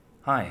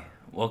Hi,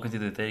 welcome to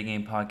the 30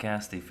 Game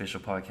Podcast, the official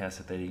podcast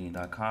at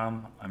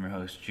 30game.com. I'm your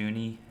host,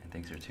 Junie, and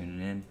thanks for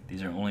tuning in.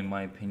 These are only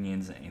my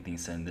opinions, and anything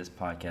said in this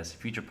podcast,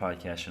 future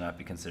podcast, should not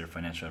be considered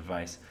financial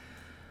advice.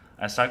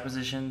 I have stock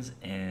positions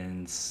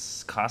in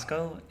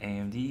Costco,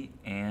 AMD,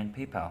 and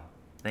PayPal.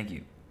 Thank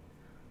you.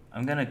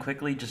 I'm going to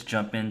quickly just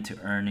jump into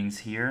earnings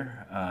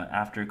here.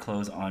 After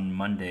close on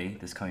Monday,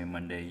 this coming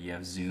Monday, you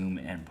have Zoom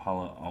and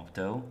Palo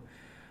Alto.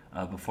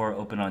 Before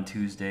open on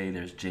Tuesday,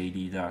 there's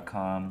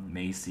JD.com,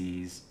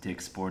 Macy's,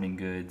 Dick's Sporting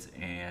Goods,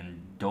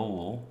 and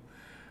Dole.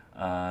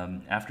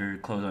 After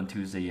close on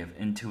Tuesday, you have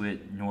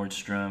Intuit,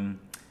 Nordstrom,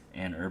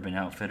 and Urban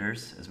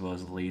Outfitters, as well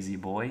as Lazy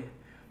Boy.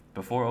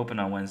 Before open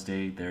on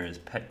Wednesday, there is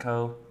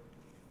Petco.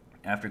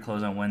 After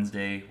close on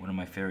Wednesday, one of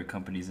my favorite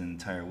companies in the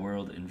entire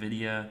world,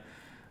 NVIDIA.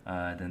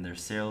 Then there's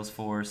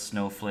Salesforce,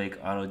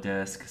 Snowflake,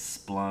 Autodesk,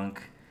 Splunk,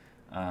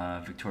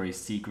 Victoria's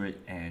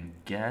Secret, and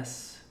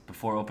Guess.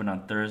 Before open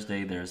on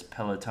Thursday, there's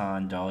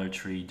Peloton, Dollar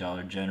Tree,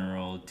 Dollar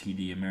General,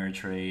 TD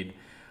Ameritrade,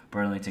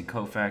 Burlington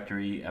Coat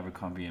Factory,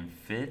 Abercrombie and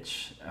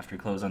Fitch. After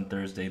close on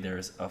Thursday,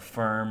 there's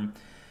Affirm,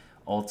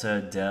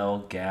 Ulta,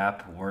 Dell,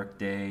 Gap,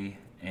 Workday,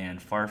 and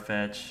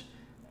Farfetch.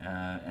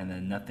 And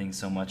then nothing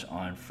so much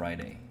on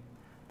Friday.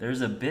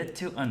 There's a bit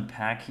to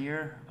unpack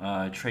here,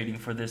 trading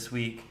for this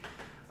week.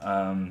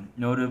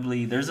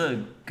 Notably, there's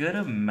a good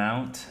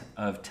amount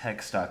of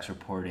tech stocks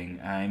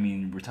reporting. I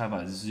mean, we're talking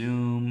about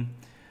Zoom,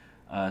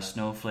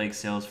 Snowflake,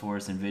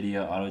 Salesforce,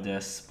 NVIDIA,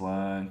 Autodesk,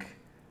 Splunk,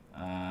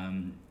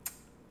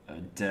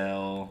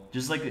 Dell.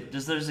 Just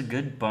there's a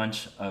good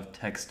bunch of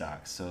tech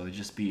stocks. So it'd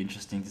just be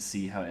interesting to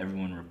see how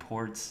everyone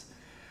reports.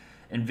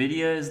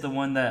 NVIDIA is the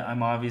one that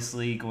I'm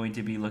obviously going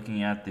to be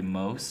looking at the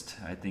most.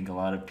 I think a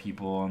lot of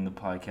people on the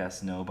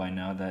podcast know by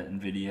now that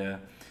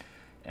NVIDIA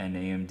and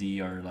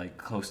AMD are like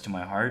close to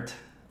my heart.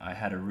 I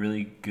had a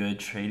really good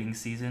trading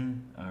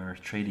season or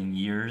trading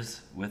years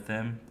with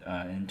them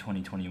in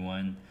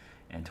 2021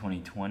 and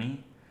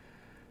 2020.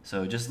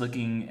 So just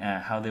looking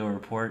at how they will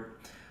report,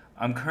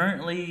 I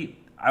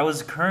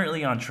was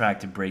currently on track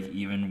to break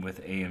even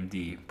with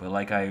AMD, but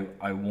like I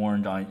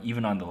warned on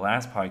even on the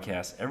last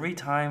podcast, every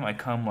time I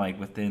come like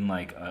within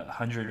like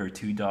 $100 or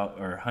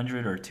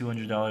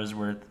 $200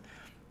 worth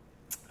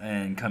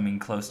and coming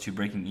close to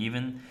breaking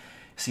even,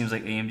 seems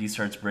like AMD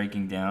starts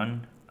breaking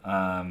down.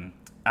 I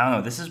don't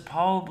know. This is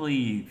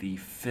probably the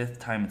fifth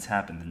time it's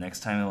happened. The next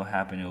time it will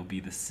happen, it will be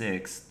the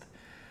sixth.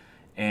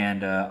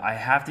 And I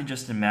have to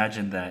just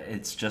imagine that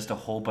it's just a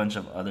whole bunch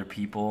of other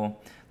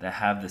people that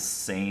have the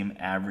same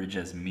average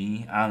as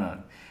me. I don't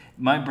know.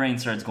 My brain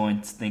starts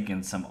going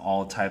thinking some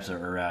all types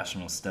of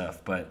irrational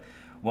stuff. But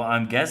what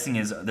I'm guessing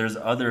is there's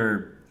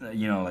other,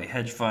 like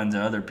hedge funds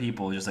or other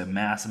people, just a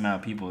mass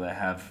amount of people that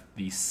have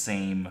the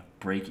same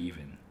break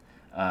even.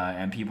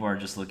 And people are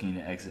just looking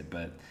to exit.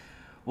 But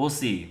we'll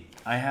see.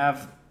 I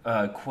have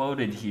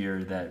quoted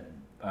here that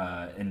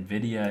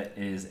NVIDIA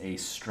is a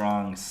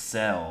strong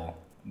sell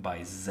by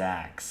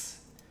Zacks.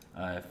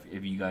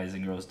 If you guys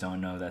and girls don't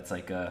know, it's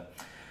like a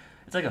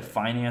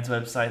finance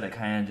website that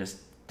kind of just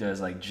does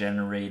like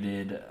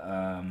generated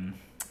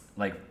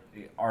like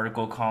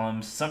article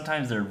columns.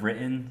 Sometimes they're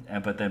written,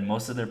 but then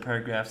most of their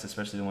paragraphs,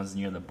 especially the ones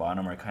near the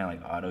bottom, are kind of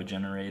like auto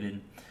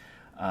generated.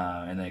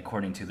 And then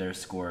according to their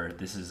score,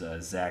 this is a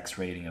Zacks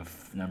rating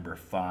of number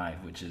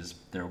 5, which is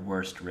their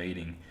worst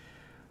rating.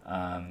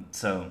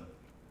 So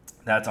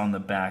that's on the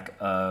back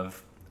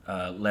of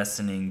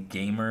lessening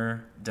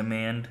gamer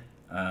demand,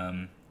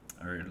 or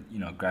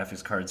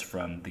graphics cards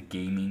from the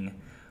gaming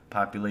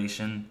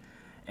population.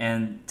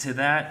 And to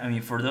that, I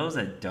mean, for those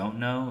that don't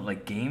know,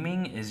 like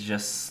gaming is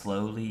just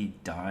slowly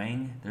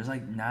dying. There's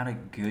like not a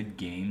good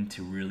game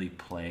to really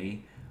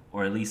play,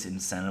 or at least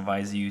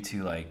incentivize you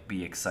to like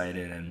be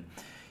excited and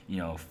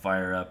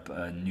fire up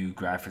a new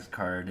graphics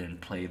card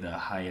and play the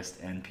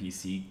highest end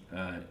PC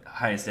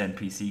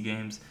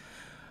games.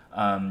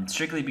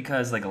 Strictly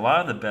because like a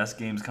lot of the best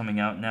games coming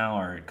out now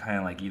are kind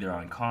of like either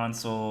on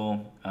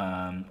console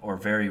or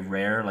very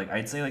rare. Like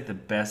I'd say like the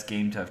best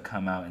game to have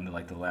come out in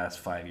the last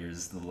 5 years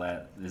is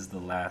the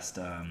last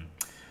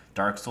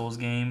Dark Souls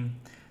game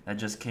that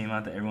just came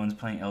out that everyone's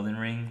playing, Elden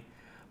Ring.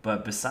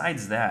 But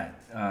besides that,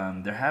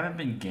 there haven't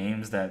been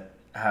games that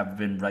have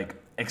been like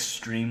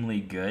extremely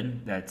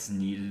good that's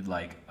needed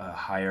like a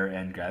higher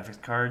end graphics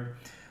card.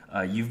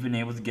 You've been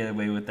able to get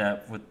away with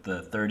that with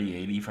the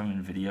 3080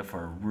 from NVIDIA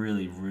for a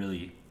really,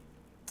 really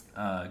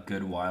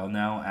good while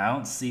now. I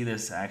don't see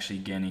this actually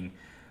getting,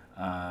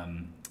 I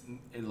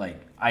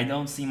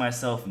don't see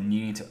myself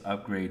needing to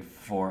upgrade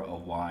for a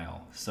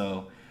while.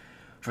 So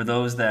for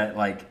those that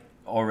like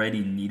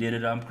already needed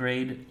an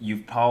upgrade,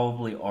 you've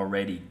probably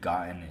already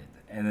gotten it.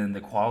 And then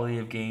the quality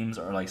of games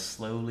are like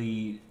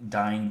slowly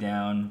dying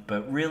down,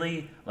 but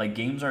really like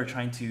games are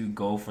trying to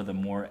go for the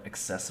more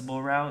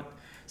accessible route.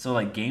 So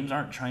like games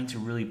aren't trying to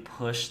really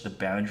push the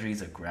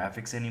boundaries of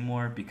graphics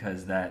anymore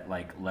because that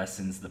like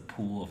lessens the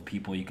pool of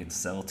people you can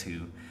sell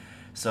to.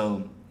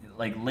 So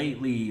like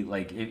lately,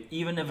 like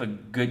even if a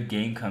good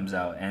game comes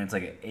out and it's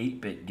like an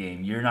 8-bit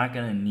game, you're not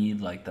gonna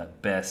need like the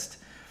best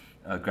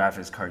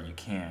graphics card you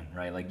can,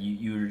 right? Like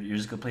you're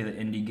just gonna play the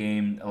indie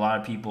game. A lot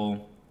of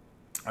people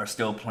are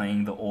still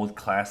playing the old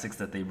classics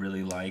that they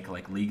really like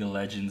League of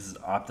Legends is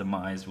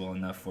optimized well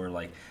enough for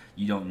like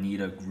you don't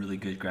need a really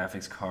good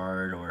graphics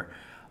card, or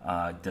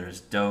there's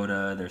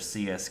Dota, there's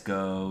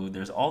CS:GO,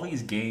 there's all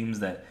these games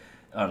that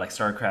like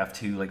StarCraft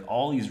 2, like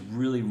all these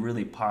really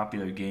really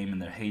popular games in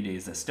their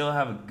heydays that still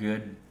have a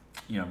good,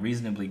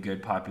 reasonably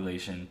good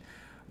population,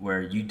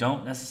 where you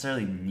don't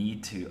necessarily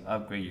need to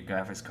upgrade your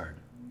graphics card.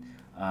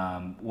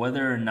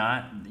 Whether or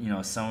not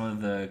some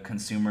of the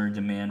consumer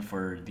demand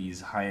for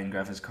these high-end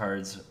graphics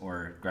cards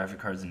or graphic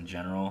cards in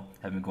general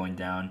have been going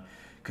down,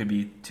 could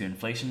be to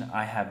inflation.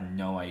 I have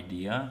no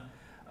idea,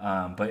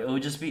 but it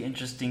would just be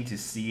interesting to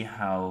see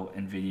how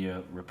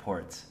Nvidia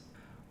reports.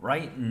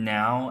 Right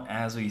now,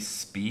 as we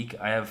speak,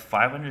 I have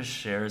 500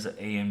 shares of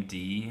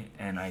AMD,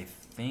 and I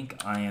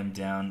think I am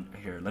down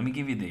here. Let me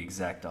give you the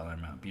exact dollar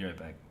amount. Be right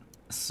back.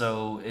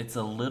 So it's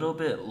a little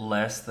bit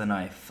less than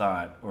I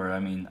thought, or I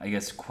mean, I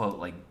guess quote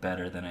like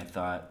better than I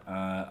thought.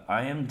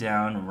 I am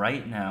down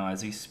right now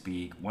as we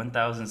speak,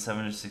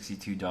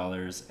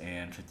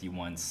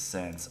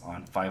 $1,762.51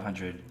 on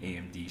 500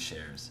 AMD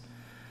shares.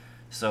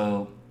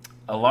 So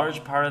a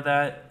large part of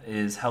that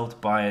is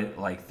helped by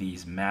like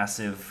these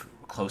massive,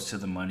 close to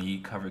the money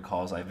covered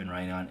calls I've been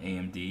writing on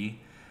AMD.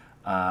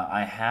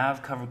 I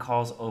have covered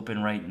calls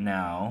open right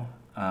now,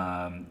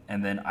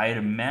 and then I'd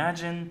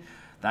imagine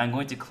that I'm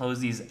going to close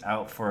these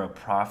out for a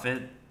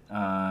profit,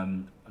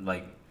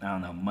 like, I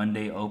don't know,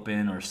 Monday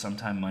open or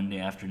sometime Monday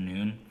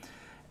afternoon.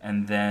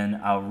 And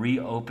then I'll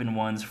reopen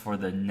ones for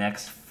the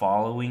next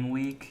following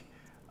week,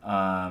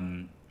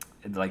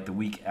 like the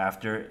week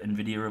after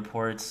NVIDIA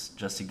reports,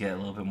 just to get a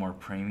little bit more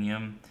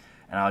premium.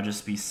 And I'll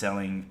just be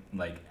selling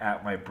like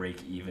at my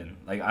break even.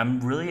 Like I'm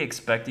really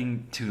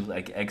expecting to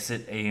like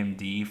exit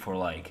AMD for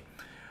like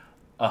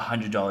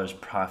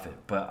 $100 profit,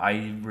 but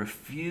I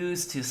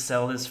refuse to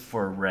sell this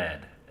for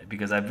red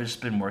because I've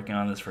just been working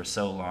on this for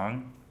so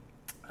long.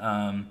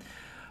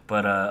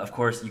 But of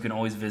course, you can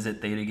always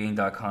visit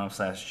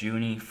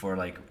thetagang.com/Junie for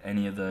like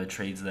any of the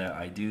trades that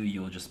I do.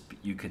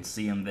 You can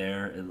see them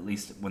there at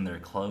least when they're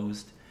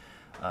closed.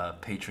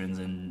 Patrons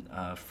and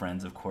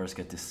friends, of course,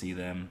 get to see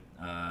them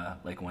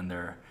like when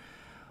they're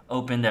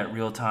opened at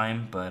real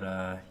time. But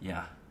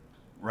yeah.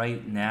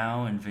 Right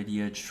now,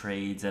 NVIDIA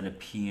trades at a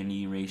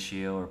P/E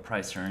ratio or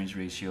price earnings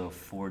ratio of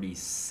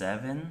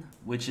 47,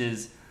 which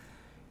is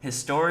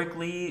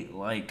historically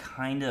like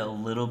kind of a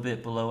little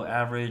bit below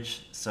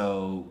average.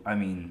 So, I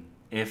mean,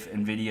 if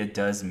NVIDIA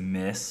does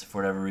miss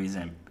for whatever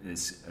reason,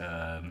 is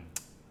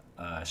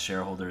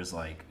shareholders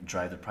like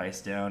drive the price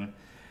down,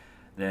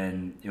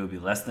 then it would be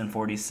less than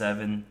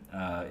 47.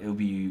 It would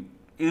be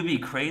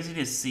crazy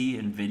to see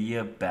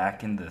NVIDIA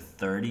back in the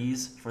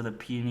 30s for the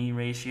P/E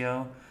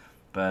ratio.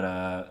 But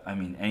I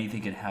mean,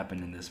 anything can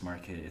happen in this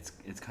market.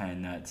 It's kind of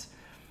nuts.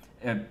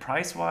 And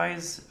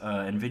price-wise,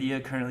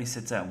 NVIDIA currently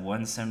sits at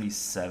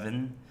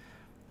 177.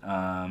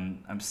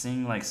 I'm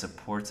seeing like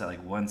supports at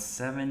like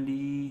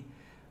 170.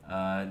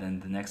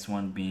 Then the next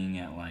one being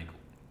at like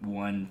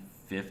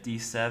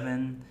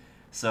 157.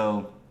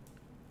 So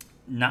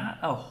not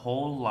a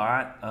whole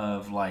lot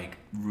of like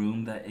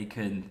room that it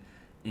could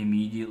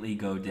immediately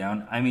go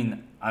down. I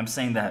mean, I'm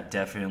saying that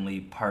definitely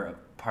part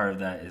of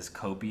that is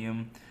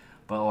copium.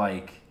 But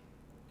like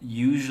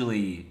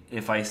usually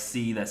if I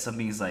see that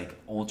something's like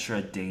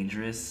ultra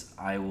dangerous,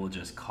 I will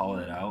just call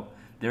it out.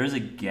 There is a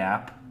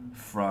gap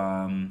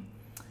from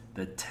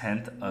the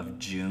 10th of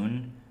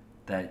June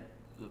that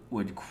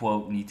would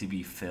quote need to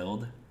be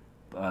filled,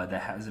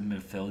 that hasn't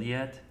been filled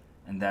yet,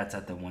 and that's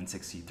at the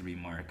 163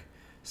 mark.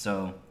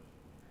 So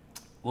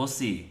we'll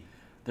see.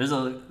 There's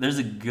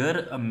a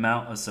good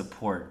amount of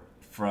support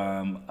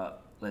from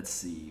let's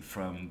see,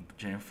 from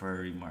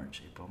January,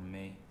 March, April,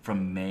 May,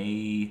 from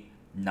May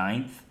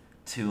 9th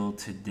till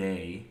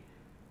today,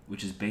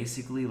 which is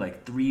basically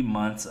like 3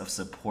 months of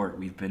support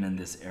we've been in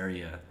this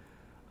area.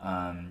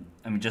 I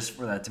mean, just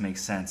for that to make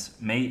sense,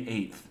 May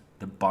 8th,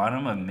 the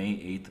bottom of May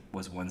 8th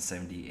was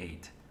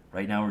 178.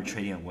 Right now we're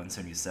trading at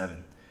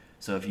 177.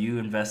 So if you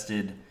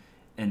invested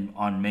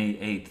on May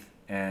 8th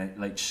and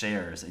like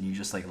shares and you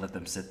just like let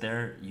them sit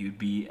there, you'd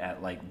be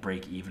at like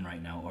break even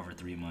right now over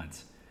 3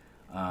 months.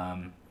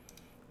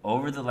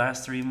 Over the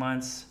last 3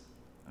 months,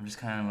 I'm just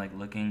kind of like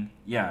looking,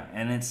 yeah,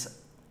 and it's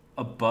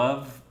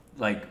above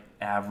like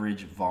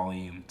average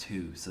volume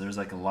too. So there's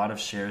like a lot of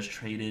shares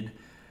traded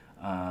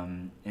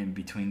in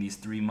between these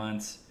 3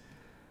 months.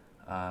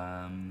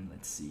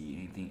 Let's see,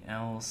 anything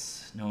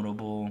else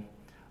notable?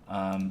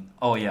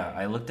 Oh yeah,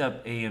 I looked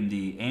up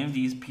AMD.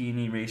 AMD's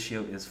P/E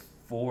ratio is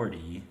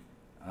 40.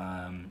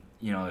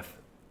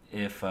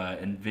 If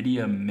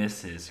NVIDIA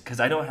misses, because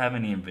I don't have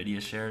any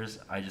NVIDIA shares,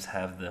 I just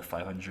have the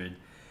 500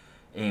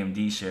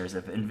 AMD shares.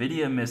 If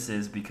NVIDIA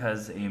misses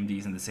because AMD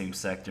is in the same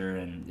sector,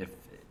 and if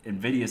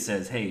NVIDIA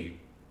says, hey,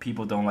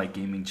 people don't like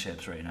gaming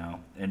chips right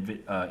now, and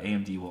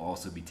AMD will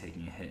also be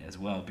taking a hit as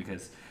well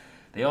because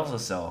they also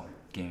sell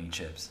gaming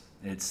chips.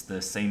 It's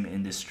the same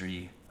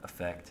industry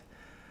effect.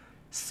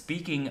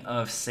 Speaking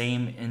of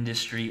same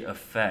industry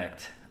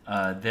effect,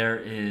 there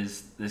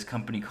is this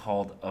company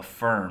called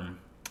Affirm,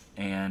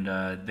 and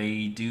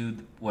they do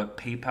what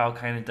PayPal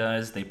kind of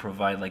does. They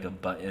provide like a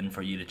button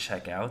for you to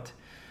check out.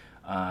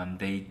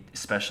 They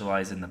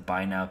specialize in the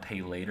buy now,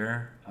 pay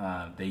later.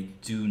 They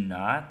do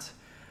not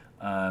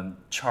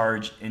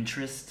charge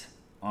interest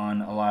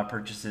on a lot of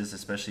purchases,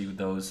 especially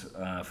those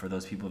for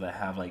those people that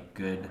have like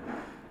good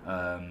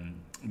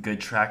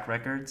track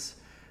records.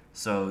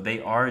 So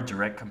they are a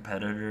direct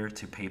competitor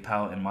to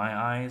PayPal in my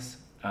eyes.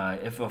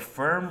 If a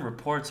firm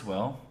reports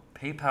well,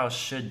 PayPal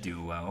should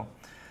do well,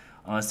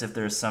 unless if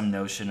there's some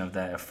notion of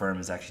that a firm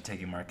is actually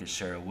taking market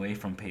share away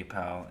from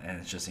PayPal and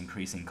it's just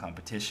increasing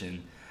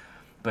competition.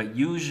 But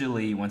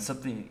usually,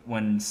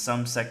 when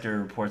some sector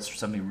reports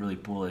something really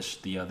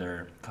bullish, the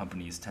other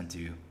companies tend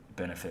to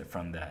benefit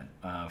from that.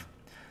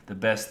 The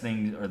best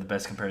thing or the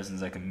best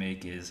comparisons I can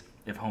make is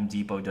if Home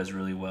Depot does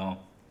really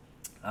well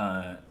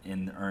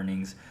in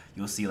earnings,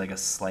 you'll see like a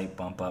slight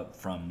bump up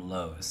from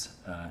Lowe's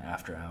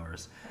after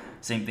hours.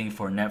 Same thing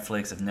for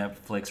Netflix. If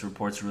Netflix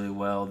reports really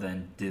well,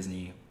 then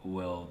Disney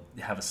will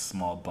have a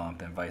small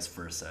bump and vice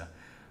versa.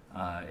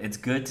 It's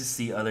good to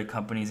see other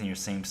companies in your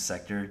same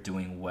sector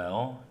doing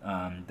well.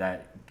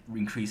 That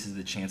increases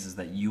the chances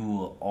that you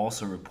will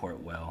also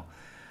report well.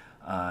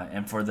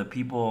 And for the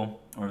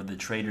people or the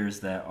traders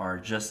that are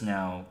just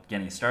now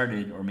getting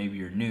started, or maybe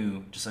you're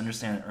new, just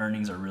understand that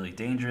earnings are really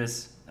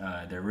dangerous.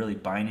 They're really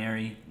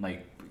binary.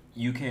 Like,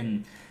 you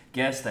can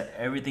guess that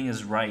everything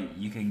is right.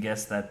 You can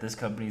guess that this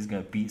company is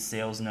going to beat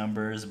sales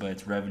numbers, but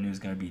its revenue is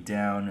going to be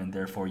down, and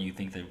therefore you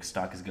think the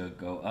stock is going to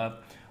go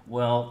up.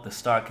 Well, the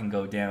stock can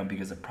go down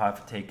because of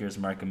profit takers,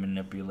 market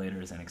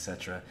manipulators, and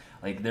etc.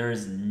 Like, there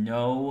is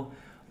no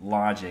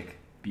logic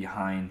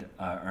behind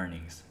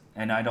earnings.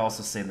 And I'd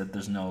also say that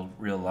there's no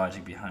real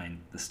logic behind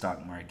the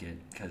stock market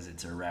because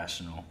it's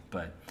irrational.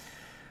 But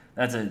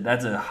that's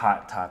a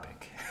hot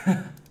topic.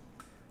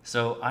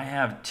 So I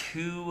have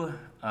two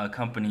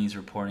companies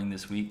reporting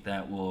this week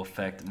that will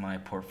affect my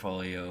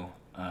portfolio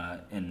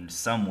in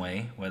some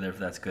way, whether if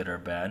that's good or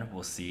bad,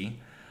 we'll see.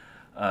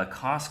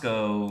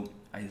 Costco,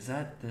 is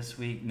that this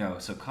week? No.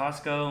 So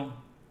Costco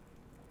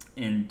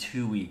in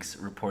 2 weeks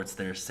reports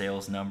their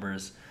sales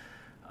numbers.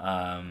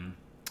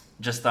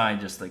 Just thought I'd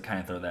just like kind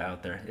of throw that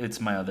out there.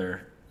 It's my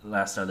other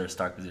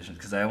stock positions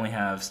because I only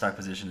have stock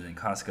positions in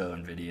Costco,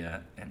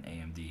 Nvidia, and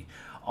AMD.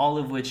 All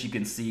of which you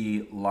can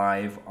see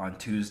live on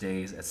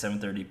Tuesdays at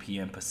 7:30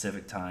 p.m.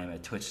 Pacific time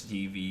at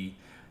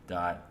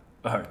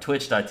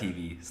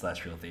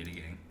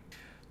twitch.tv/RealThetaGang.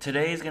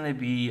 Today is going to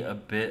be a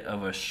bit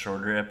of a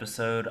shorter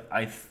episode.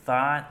 I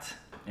thought,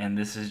 and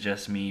this is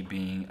just me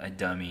being a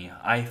dummy,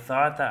 I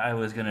thought that I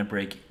was going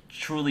to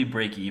truly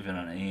break even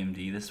on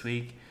AMD this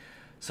week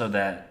so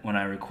that when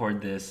I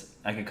record this,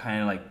 I could kind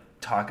of like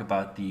talk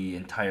about the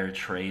entire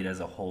trade as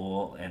a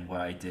whole and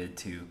what I did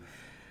to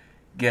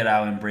get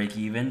out and break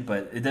even.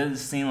 But it doesn't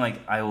seem like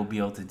I will be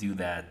able to do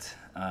that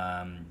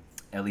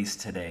at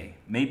least today.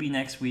 Maybe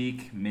next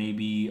week,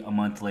 maybe a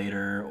month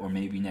later, or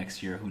maybe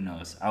next year, who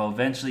knows. I'll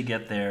eventually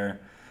get there.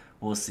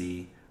 We'll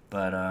see.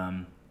 But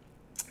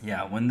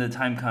yeah, when the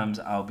time comes,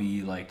 I'll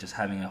be like just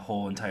having a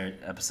whole entire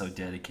episode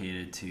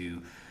dedicated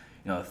to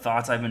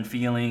thoughts I've been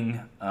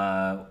feeling,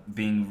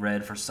 being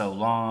read for so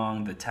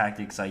long, the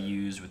tactics I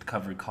used with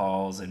covered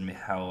calls, and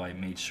how I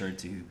made sure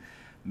to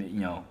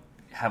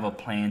have a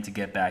plan to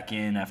get back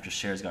in after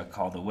shares got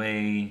called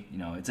away.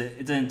 It's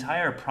an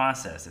entire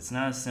process. It's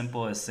not as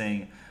simple as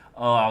saying,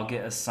 oh, I'll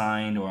get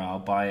assigned or I'll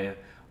buy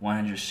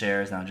 100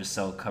 shares and I'll just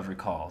sell covered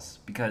calls,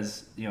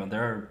 because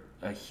there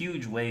are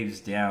huge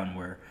waves down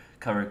where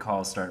covered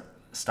calls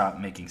stop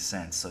making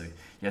sense. So you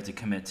have to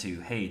commit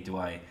to, hey, do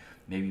I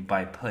maybe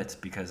buy puts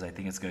because I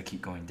think it's going to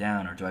keep going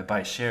down, or do I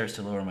buy shares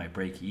to lower my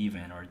break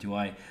even, or do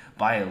I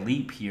buy a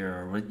leap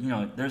here, or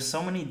there's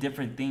so many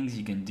different things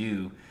you can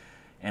do.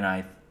 And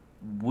I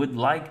would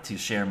like to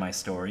share my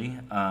story,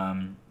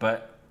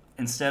 but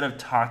instead of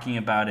talking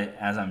about it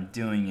as I'm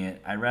doing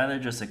it, I'd rather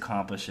just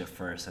accomplish it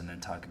first and then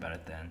talk about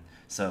it then.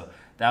 So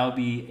that will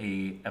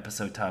be a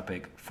episode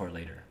topic for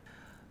later.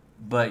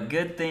 But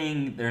good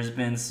thing there's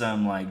been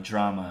some like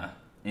drama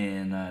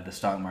in the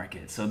stock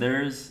market. So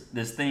there's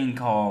this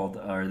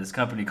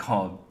company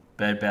called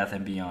Bed Bath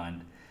 &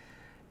 Beyond,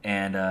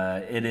 and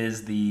it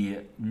is the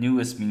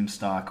newest meme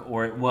stock,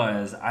 or it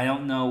was. I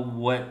don't know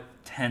what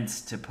tense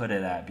to put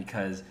it at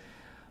because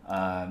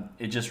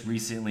it just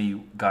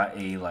recently got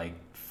a like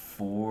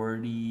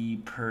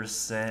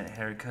 40%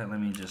 haircut. Let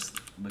me just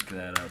look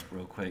that up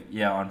real quick.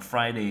 Yeah, on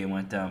Friday it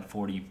went down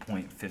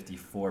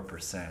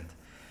 40.54%.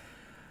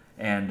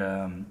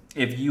 And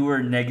if you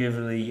were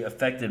negatively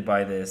affected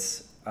by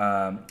this,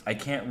 I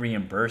can't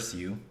reimburse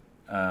you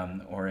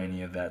or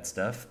any of that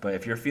stuff. But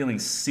if you're feeling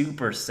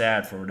super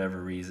sad for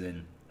whatever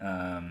reason,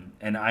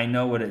 and I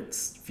know what it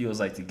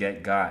feels like to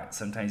get got.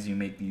 Sometimes you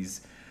make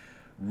these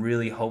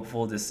really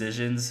hopeful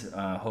decisions,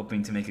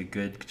 hoping to make a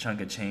good chunk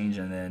of change,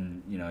 and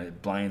then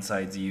it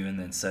blindsides you, and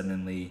then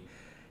suddenly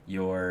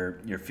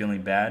you're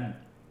feeling bad.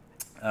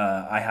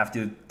 I have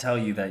to tell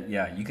you that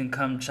you can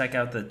come check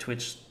out the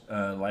Twitch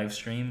live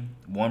stream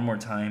one more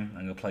time.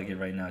 I'm gonna plug it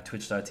right now.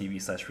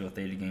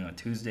 Twitch.tv/RealThetaGang on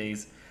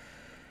Tuesdays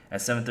at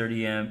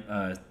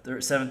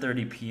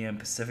 7:30 p.m.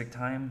 Pacific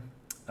time.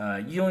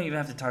 You don't even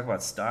have to talk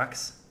about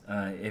stocks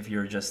if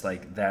you're just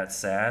like that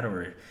sad,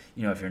 or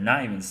if you're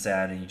not even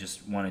sad and you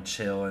just want to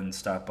chill and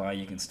stop by.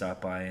 You can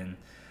stop by and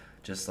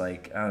just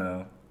like, I don't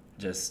know,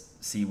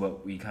 just see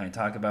what we kind of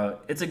talk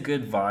about. It's a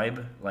good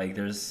vibe. Like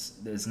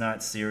it's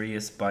not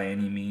serious by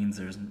any means.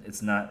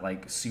 It's not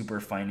like super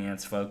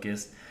finance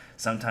focused.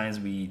 Sometimes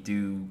we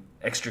do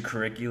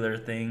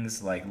extracurricular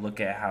things like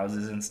look at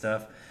houses and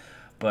stuff.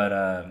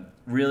 But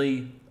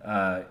really,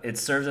 it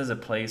serves as a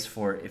place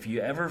for if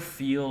you ever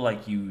feel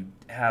like you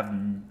have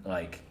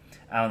like,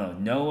 I don't know,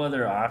 no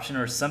other option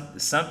or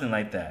something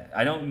like that.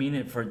 I don't mean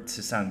it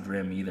to sound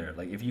grim either.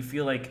 Like if you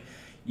feel like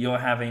you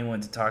don't have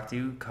anyone to talk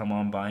to, come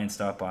on by and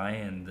stop by,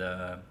 and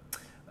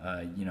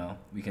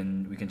we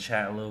can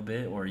chat a little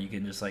bit, or you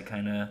can just like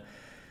kind of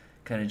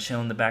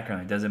chill in the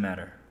background. It doesn't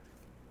matter.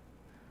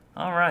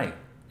 All right,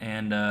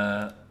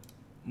 and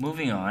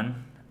moving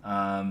on.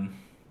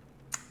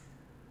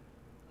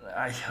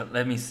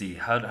 Let me see.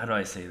 How do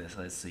I say this?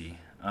 Let's see.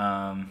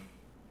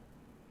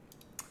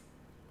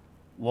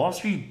 Wall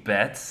Street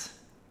Bets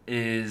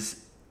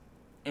is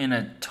in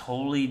a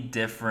totally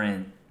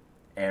different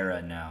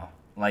era now.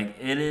 Like,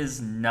 it is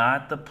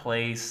not the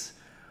place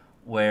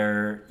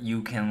where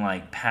you can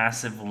like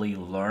passively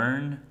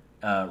learn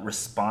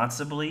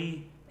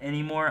responsibly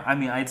anymore. I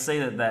mean, I'd say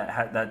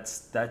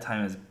that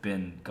time has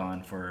been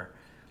gone for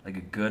like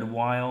a good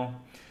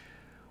while.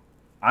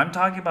 I'm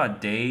talking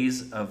about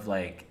days of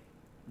like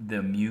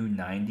the Mu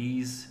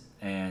 90s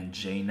and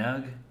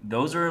JNUG.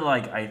 Those are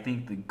like, I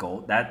think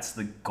that's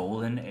the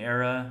golden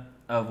era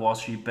of Wall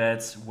Street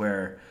Bets,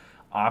 where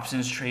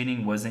options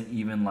trading wasn't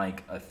even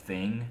like a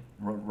thing.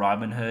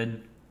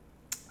 Robinhood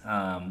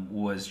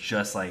was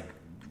just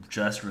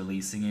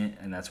releasing it,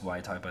 and that's why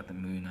I talk about the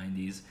Mu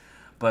 90s.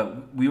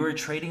 But we were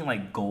trading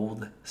like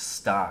gold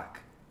stock,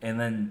 and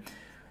then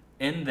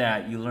in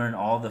that you learn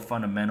all the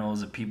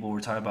fundamentals of people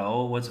were talking about,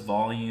 oh, what's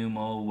volume,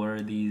 oh, what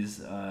are these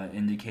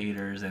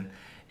indicators, and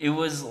it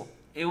was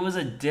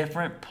a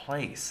different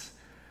place.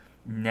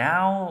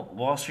 Now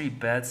Wall Street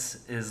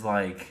Bets is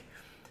like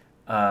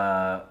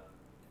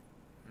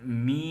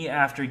me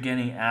after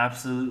getting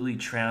absolutely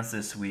trounced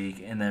this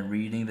week and then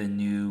reading the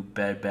new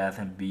Bed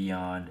Bath &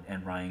 Beyond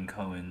and Ryan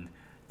Cohen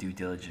due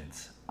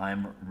diligence.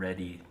 I'm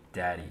ready,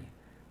 daddy.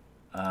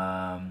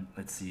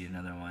 Let's see,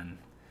 another one.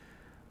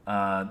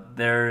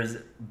 There's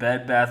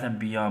Bed Bath &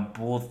 Beyond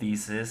bull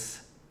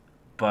thesis,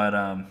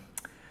 but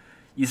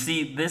you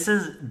see, this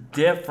is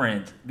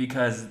different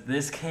because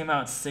this came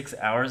out 6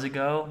 hours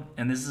ago,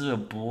 and this is a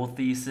bull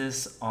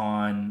thesis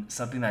on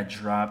something that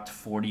dropped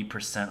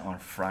 40% on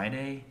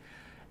Friday.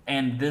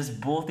 And this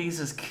bull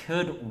thesis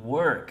could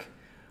work,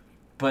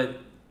 but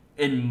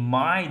in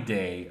my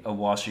day of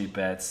Wall Street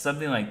Bets,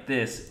 something like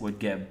this would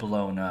get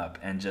blown up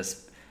and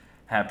just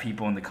have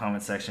people in the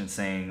comment section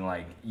saying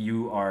like,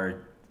 you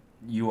are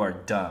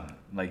dumb.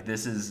 Like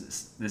this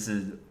is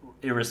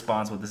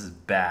irresponsible. This is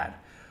bad.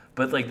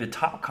 But like the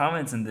top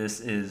comments in this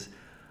is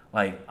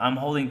like, I'm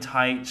holding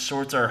tight.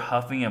 Shorts are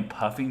huffing and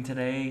puffing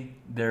today.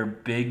 They're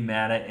big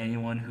mad at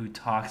anyone who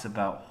talks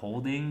about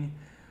holding.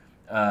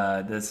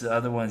 This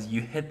other one's,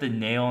 you hit the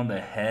nail on the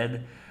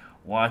head.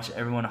 Watch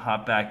everyone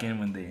hop back in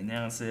when they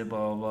announce it.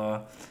 Blah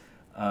blah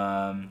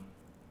blah.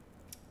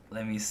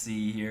 Let me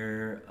see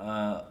here.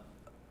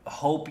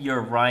 Hope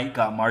you're right.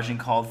 Got margin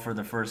called for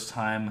the first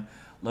time.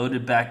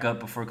 Loaded back up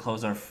before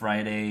close on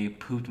Friday.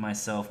 Pooped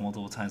myself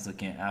multiple times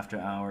looking at after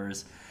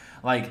hours.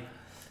 Like,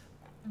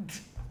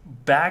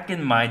 back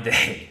in my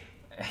day,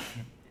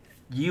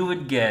 you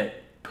would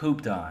get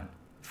pooped on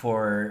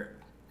for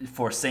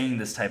saying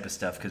this type of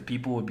stuff, because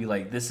people would be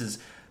like, this is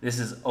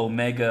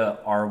Omega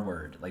R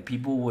word. Like,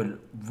 people would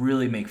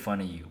really make fun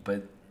of you.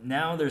 But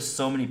now there's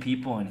so many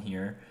people in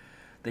here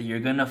that you're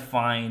gonna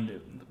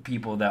find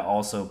people that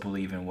also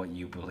believe in what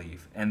you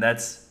believe, and I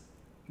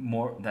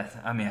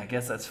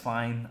guess that's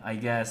fine. I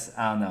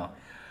don't know.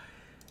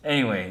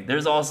 Anyway,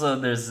 there's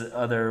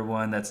other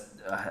one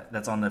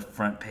that's on the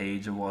front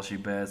page of Wall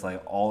Street Bets,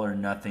 like All or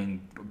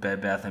Nothing,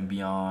 Bed Bath &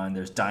 Beyond.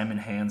 There's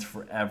Diamond Hands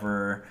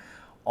Forever,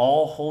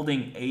 all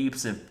holding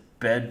apes if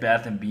Bed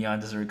Bath &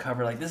 Beyond doesn't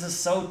recover. Like, this is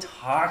so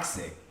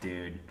toxic,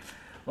 dude.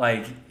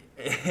 Like,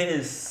 it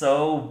is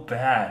so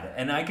bad.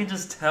 And I can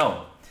just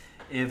tell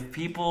if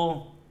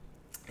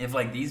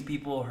these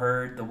people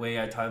heard the way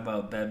I talk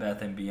about Bed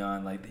Bath &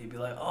 Beyond, like, they'd be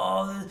like,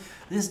 oh,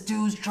 this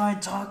dude's trying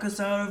to talk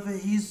us out of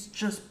it. He's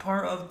just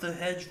part of the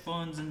hedge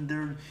funds,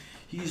 and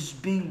he's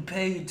being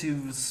paid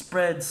to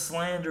spread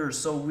slander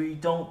so we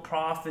don't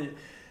profit.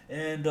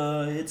 And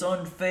it's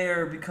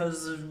unfair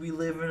because we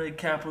live in a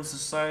capitalist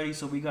society,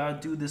 so we gotta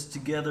do this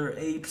together,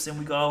 apes, and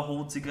we gotta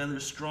hold together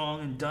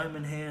strong, and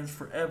Diamond Hands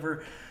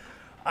Forever.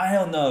 I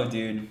don't know,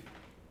 dude.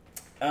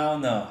 I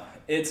don't know.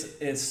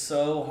 It's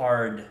so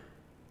hard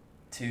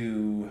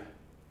to,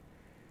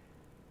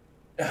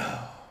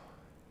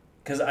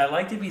 because I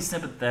like to be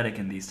sympathetic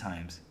in these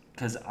times,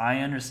 because I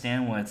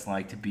understand what it's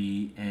like to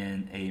be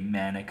in a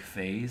manic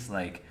phase.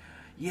 Like,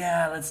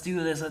 yeah, let's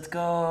do this, let's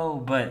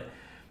go. But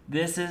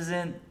this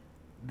isn't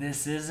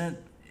this isn't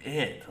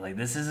it. Like,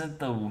 this isn't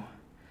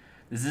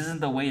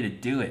the way to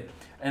do it.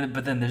 And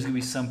but then there's gonna be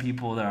some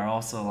people that are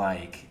also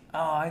like, oh,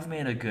 I've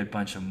made a good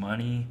bunch of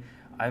money.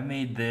 I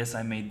made this,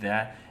 I made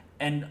that.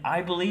 And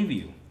I believe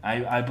you.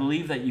 I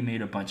believe that you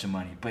made a bunch of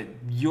money, but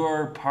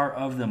you're part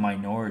of the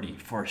minority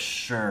for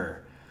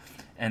sure.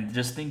 And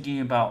just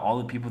thinking about all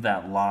the people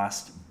that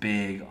lost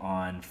big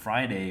on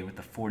Friday with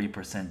the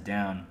 40%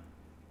 down,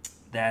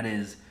 that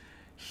is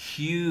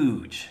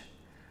huge.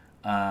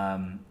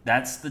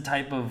 That's the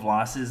type of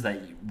losses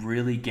that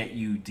really get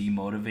you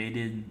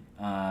demotivated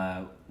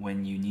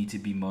when you need to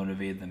be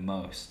motivated the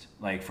most.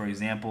 Like, for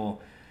example,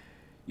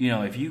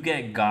 if you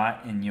get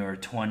got in your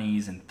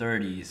 20s and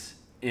 30s,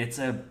 it's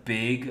a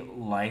big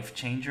life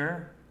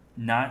changer.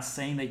 Not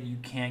saying that you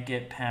can't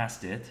get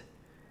past it,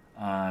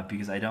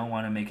 because I don't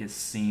want to make it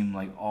seem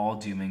like all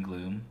doom and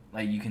gloom.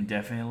 Like, you can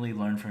definitely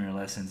learn from your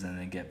lessons and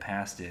then get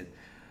past it.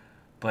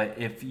 But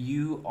if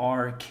you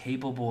are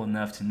capable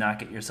enough to not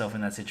get yourself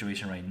in that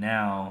situation right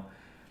now,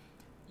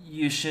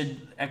 you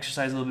should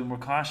exercise a little bit more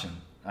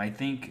caution. I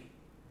think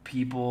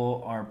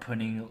people are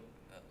putting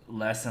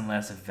less and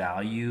less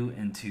value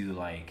into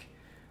like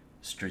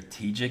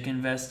strategic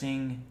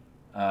investing.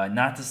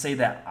 Not to say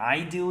that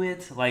I do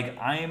it. Like,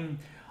 I'm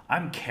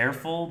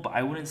careful, but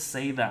I wouldn't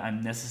say that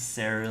I'm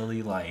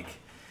necessarily like.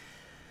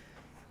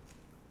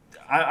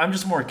 I'm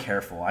just more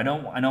careful. I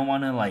don't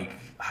want to like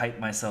hype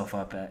myself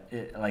up at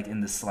it, like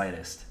in the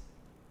slightest.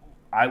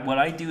 What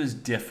I do is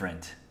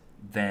different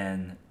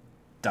than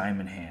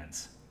Diamond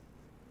Hands,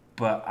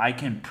 but I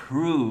can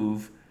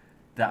prove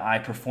that I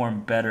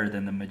perform better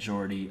than the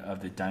majority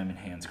of the Diamond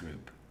Hands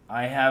group.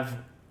 I have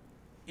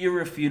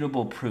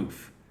irrefutable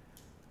proof.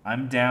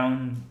 I'm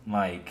down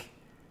like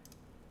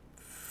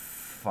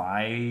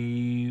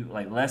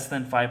less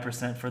than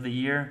 5% for the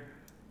year.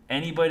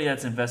 Anybody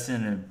that's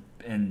invested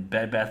in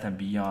Bed Bath and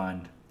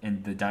Beyond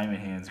in the Diamond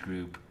Hands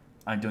group,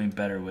 I'm doing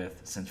better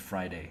with since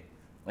Friday,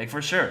 like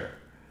for sure.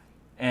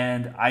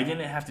 And I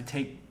didn't have to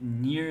take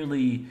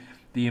nearly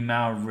the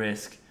amount of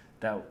risk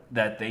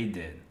that they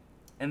did.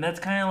 And that's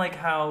kind of like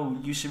how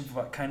you should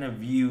kind of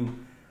view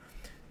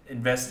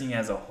investing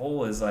as a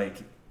whole, is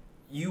like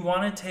you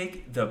want to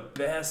take the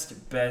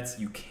best bets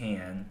you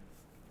can,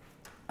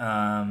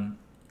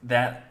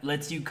 that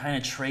lets you kind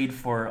of trade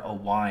for a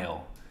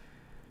while.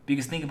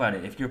 Because think about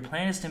it, if your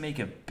plan is to make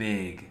it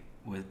big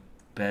with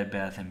Bed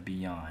Bath and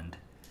Beyond,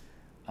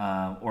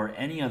 or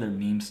any other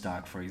meme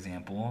stock, for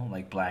example,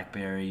 like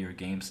BlackBerry or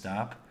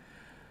GameStop,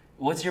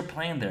 what's your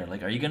plan there?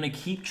 Like, are you going to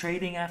keep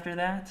trading after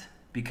that?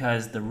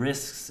 Because the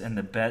risks and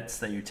the bets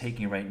that you're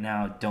taking right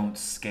now don't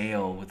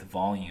scale with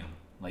volume.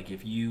 Like,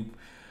 if you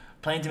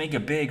plan to make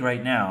it big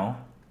right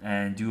now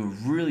and do a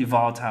really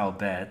volatile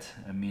bet,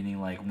 meaning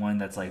like one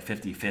that's like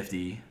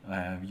 50-50,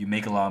 you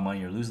make a lot of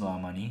money or lose a lot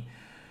of money,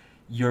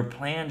 your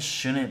plan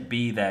shouldn't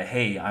be that,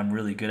 hey, I'm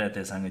really good at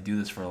this, I'm going to do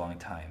this for a long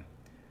time.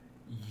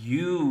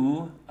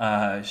 You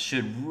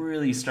should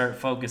really start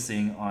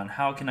focusing on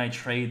how can I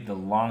trade the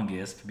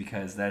longest,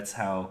 because that's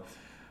how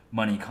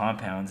money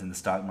compounds in the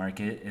stock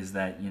market, is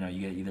that you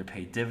get either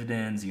paid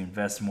dividends, you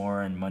invest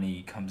more and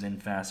money comes in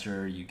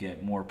faster, you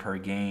get more per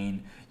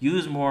gain, you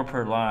lose more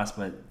per loss,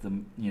 but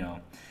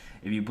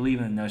if you believe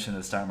in the notion that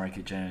the stock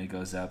market generally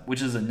goes up,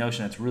 which is a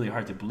notion that's really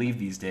hard to believe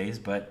these days,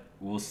 but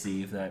we'll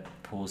see if that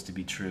pulls to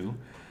be true,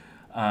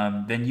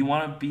 then you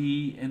want to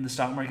be in the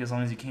stock market as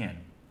long as you can.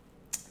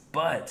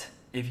 But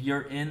if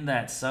you're in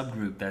that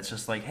subgroup that's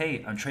just like,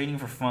 hey, I'm trading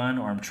for fun,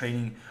 or I'm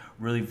trading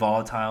really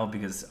volatile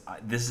because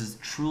this is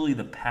truly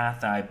the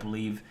path that I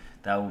believe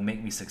that will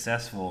make me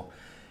successful,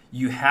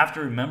 you have to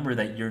remember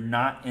that you're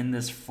not in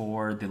this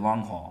for the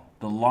long haul.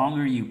 The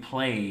longer you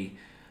play,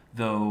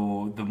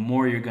 though, the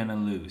more you're going to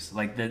lose.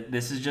 Like,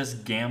 this is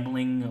just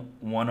gambling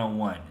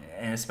 101.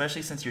 And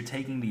especially since you're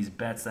taking these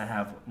bets that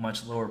have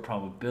much lower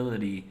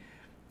probability,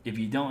 if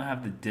you don't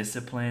have the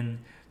discipline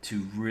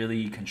to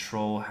really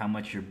control how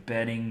much you're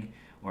betting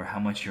or how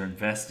much you're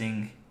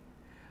investing,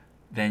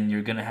 then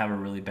you're going to have a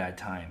really bad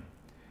time.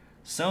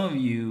 Some of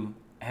you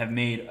have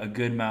made a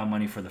good amount of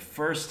money for the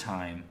first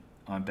time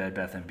on Bed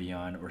Bath &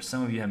 Beyond, or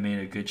some of you have made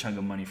a good chunk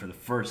of money for the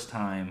first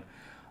time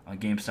on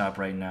GameStop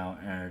right now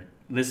and are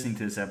listening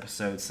to this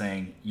episode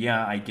saying,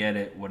 yeah, I get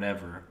it,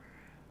 whatever.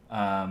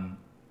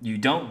 You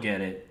don't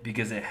get it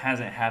because it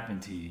hasn't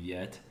happened to you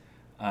yet.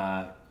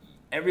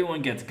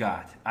 Everyone gets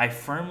got. I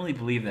firmly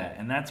believe that.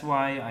 And that's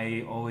why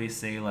I always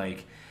say,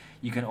 like,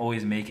 you can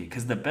always make it.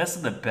 Because the best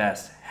of the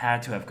best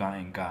had to have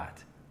gotten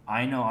got.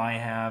 I know I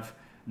have.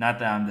 Not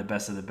that I'm the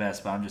best of the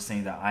best, but I'm just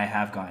saying that I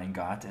have gotten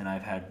got. And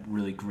I've had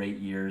really great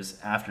years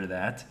after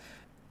that.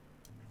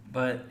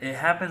 But it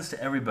happens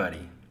to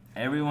everybody.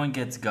 Everyone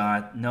gets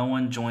got. No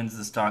one joins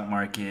the stock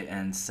market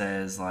and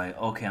says, like,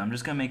 okay, I'm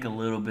just going to make a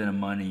little bit of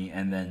money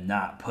and then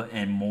not put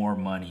in more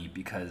money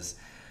because,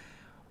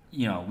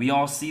 we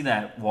all see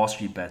that Wall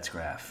Street Bets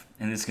graph,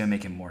 and it's going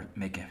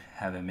to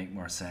have it make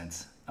more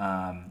sense.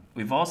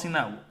 We've all seen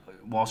that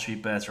Wall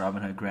Street Bets,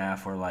 Robinhood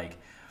Graph, or like,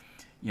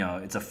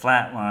 it's a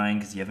flat line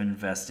because you haven't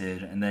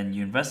invested, and then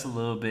you invest a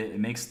little bit, it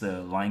makes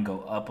the line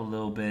go up a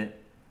little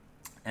bit,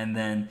 and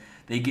then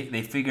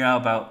they figure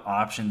out about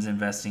options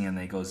investing, and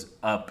it goes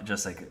up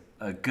just like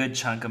a good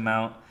chunk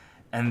amount,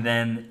 and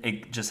then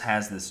it just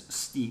has this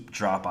steep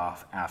drop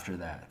off after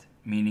that.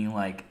 Meaning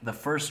like the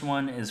first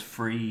one is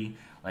free,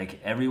 like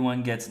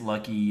everyone gets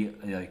lucky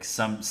like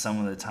some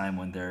of the time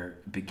when they're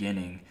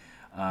beginning.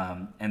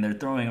 And they're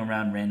throwing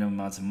around random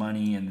amounts of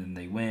money, and then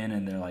they win,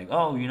 and they're like,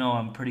 oh,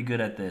 I'm pretty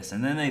good at this,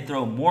 and then they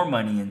throw more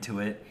money into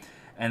it,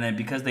 and then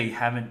because they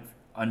haven't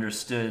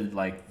understood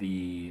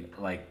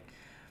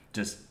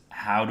just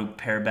how to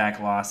pare back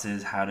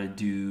losses, how to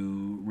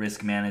do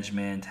risk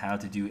management, how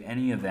to do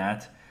any of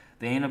that,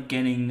 they end up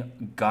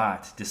getting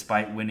got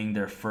despite winning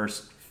their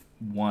first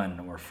one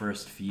or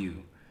first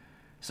few.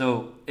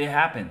 So it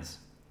happens.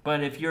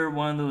 But if you're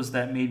one of those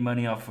that made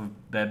money off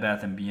of Bed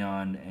Bath &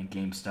 Beyond and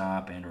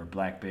GameStop and or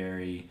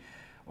BlackBerry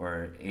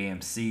or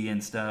AMC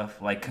and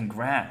stuff, like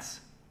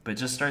congrats. But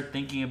just start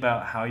thinking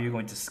about how you're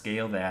going to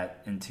scale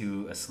that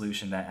into a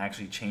solution that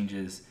actually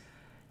changes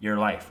your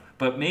life.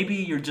 But maybe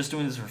you're just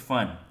doing this for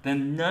fun.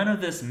 Then none of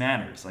this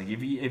matters. Like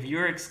if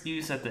your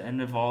excuse at the end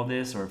of all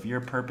this, or if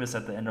your purpose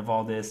at the end of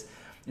all this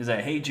is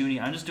that, hey Junie,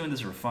 I'm just doing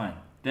this for fun,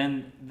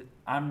 then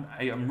I'm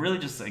really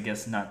just, I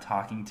guess, not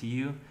talking to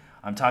you.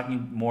 I'm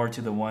talking more to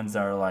the ones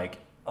that are like,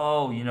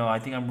 oh, I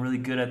think I'm really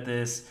good at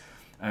this.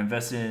 I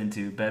invested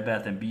into Bed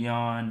Bath &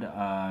 Beyond.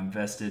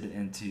 Invested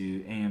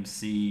into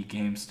AMC,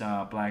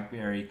 GameStop,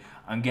 BlackBerry.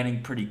 I'm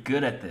getting pretty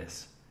good at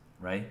this,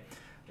 right?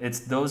 It's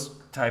those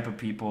type of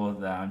people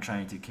that I'm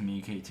trying to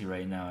communicate to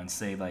right now and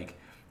say, like,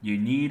 you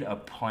need a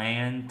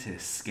plan to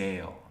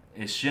scale.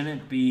 It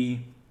shouldn't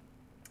be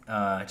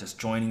just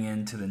joining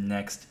into the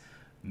next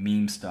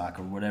meme stock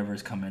or whatever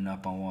is coming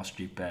up on Wall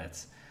Street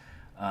Bets.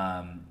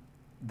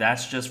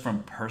 That's just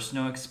from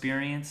personal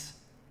experience.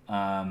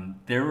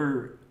 There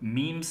were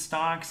meme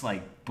stocks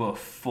like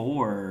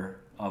before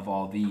of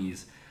all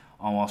these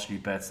on Wall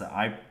Street Bets that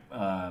I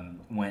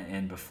went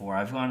in before.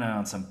 I've gone in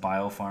on some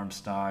BioPharm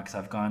stocks.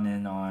 I've gone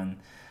in on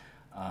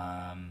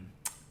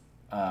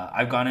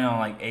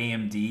like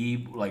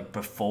AMD like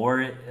before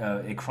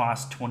it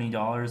crossed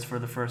 $20 for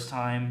the first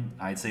time.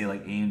 I'd say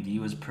like AMD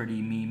was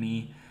pretty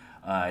memey.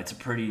 It's a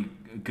pretty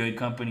good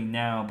company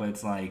now, but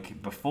it's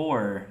like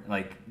before,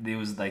 like it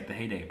was like the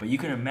heyday. But you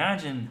can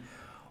imagine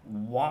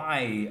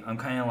why I'm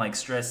kind of like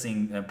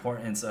stressing the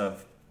importance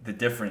of the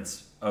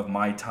difference of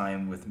my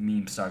time with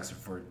meme stocks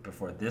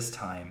before this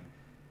time,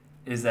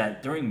 is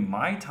that during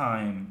my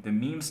time, the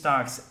meme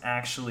stocks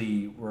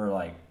actually were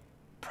like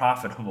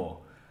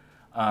profitable.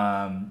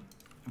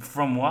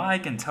 From what I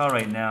can tell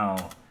right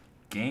now,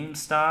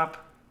 GameStop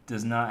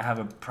does not have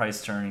a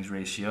price to earnings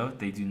ratio.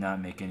 They do not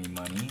make any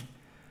money.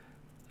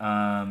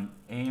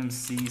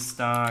 AMC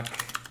stock,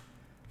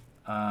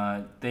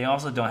 they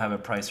also don't have a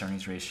price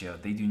earnings ratio.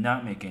 They do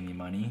not make any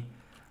money.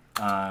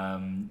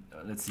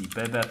 Let's see,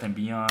 Bed Bath &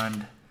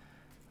 Beyond,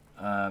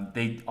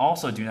 they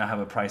also do not have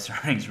a price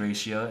earnings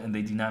ratio, and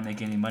they do not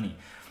make any money.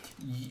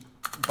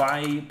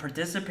 By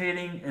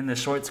participating in the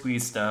short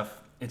squeeze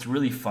stuff, it's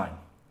really fun.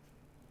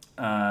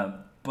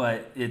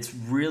 But it's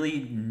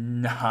really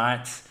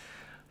not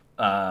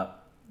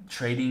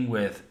trading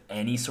with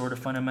any sort of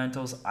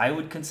fundamentals. I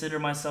would consider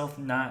myself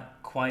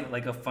not quite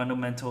like a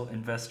fundamental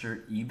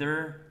investor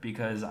either,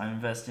 because I'm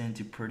invested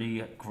into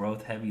pretty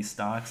growth heavy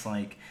stocks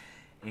like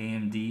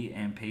AMD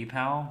and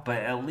PayPal. But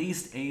at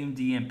least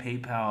AMD and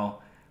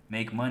PayPal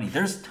make money.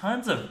 There's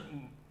tons of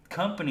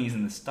companies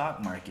in the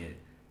stock market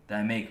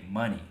that make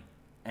money,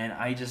 and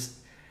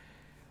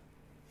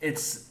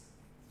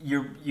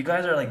you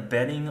guys are like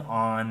betting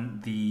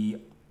on the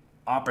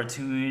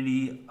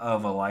opportunity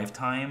of a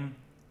lifetime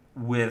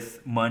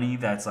with money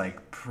that's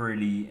like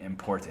pretty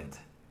important,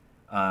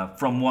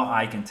 from what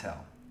I can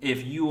tell.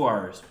 If you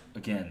are,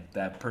 again,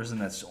 that person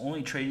that's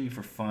only trading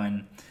for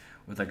fun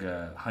with like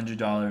 $100,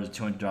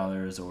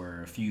 $200,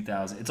 or a few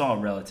thousand, it's all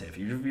relative.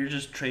 If you're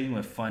just trading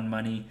with fun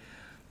money,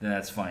 then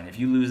that's fine. If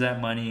you lose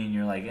that money and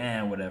you're like,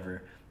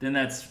 whatever, then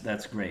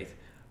that's great.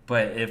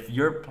 But if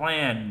your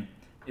plan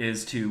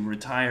is to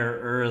retire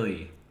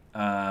early,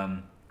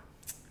 I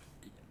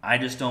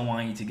just don't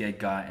want you to get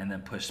got and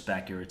then push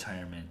back your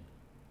retirement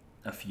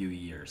a few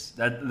years.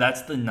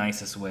 That's the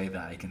nicest way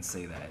that I can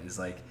say that, is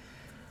like,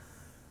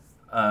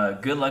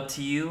 good luck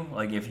to you.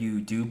 Like, if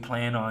you do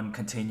plan on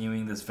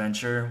continuing this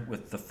venture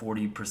with the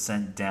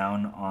 40%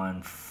 down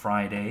on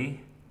Friday,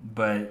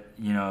 but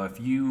if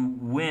you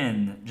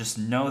win, just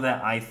know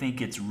that I think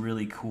it's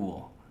really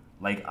cool.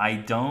 Like, I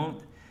don't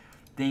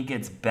think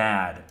it's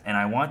bad, and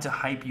I want to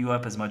hype you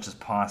up as much as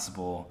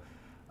possible,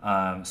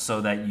 so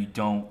that you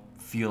don't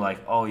feel like,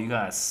 oh, you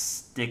gotta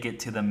stick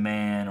it to the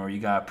man, or you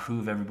gotta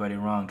prove everybody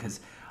wrong. Because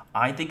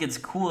I think it's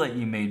cool that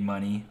you made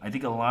money. I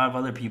think a lot of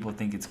other people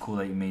think it's cool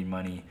that you made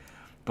money,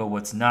 but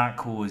what's not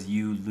cool is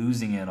you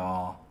losing it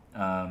all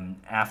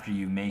after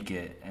you make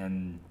it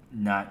and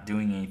not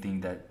doing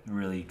anything that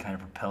really kind of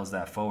propels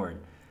that forward.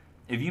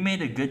 If you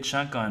made a good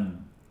chunk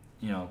on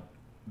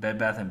Bed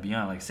Bath and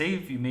Beyond. Like, say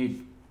if you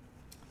made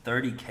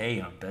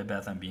 30K on Bed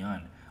Bath and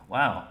Beyond,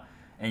 wow,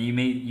 and you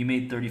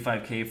made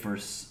 35K for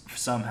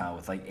somehow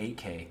with like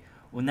 8K.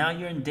 Well, now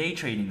you're in day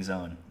trading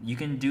zone. You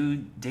can do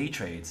day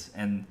trades,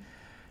 and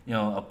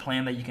a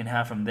plan that you can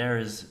have from there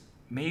is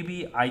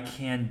maybe I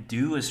can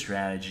do a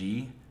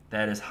strategy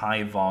that is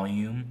high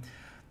volume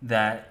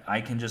that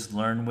I can just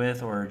learn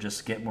with or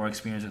just get more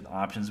experience with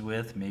options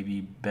with.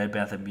 Maybe Bed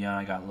Bath & Beyond,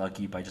 I got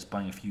lucky by just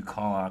buying a few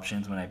call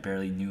options when I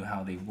barely knew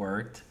how they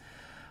worked.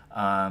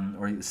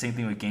 Or the same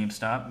thing with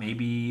GameStop.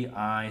 Maybe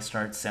I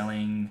start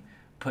selling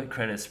put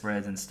credit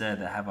spreads instead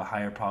that have a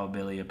higher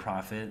probability of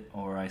profit,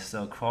 or I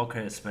sell call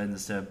credit spreads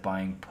instead of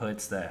buying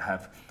puts that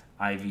have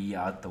IV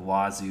out the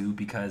wazoo,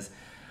 because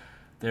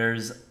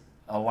there's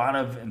a lot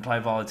of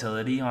implied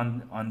volatility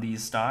on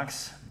these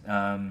stocks.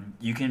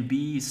 You can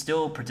be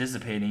still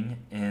participating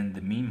in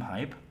the meme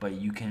hype, but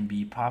you can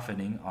be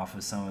profiting off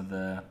of some of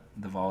the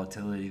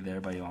volatility there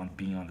by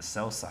being on the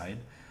sell side.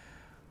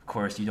 Of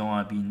course, you don't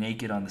want to be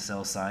naked on the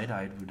sell side.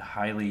 I would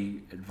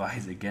highly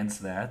advise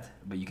against that,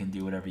 but you can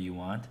do whatever you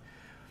want.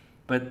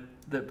 But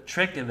the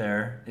trick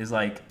there is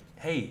like,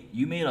 hey,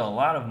 you made a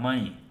lot of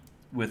money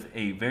with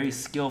a very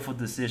skillful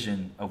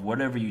decision of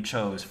whatever you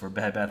chose for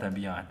Bed Bath &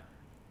 Beyond.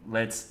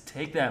 Let's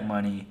take that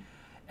money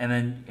and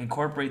then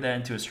incorporate that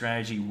into a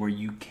strategy where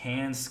you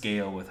can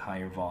scale with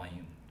higher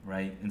volume,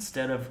 right?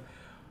 Instead of,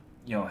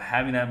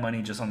 having that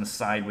money just on the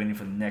side waiting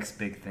for the next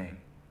big thing.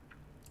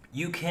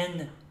 You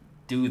can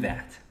do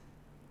that.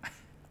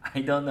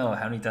 I don't know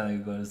how many times I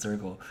could go in a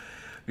circle,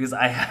 because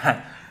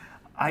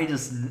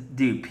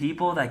dude,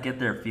 people that get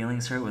their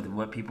feelings hurt with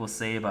what people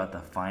say about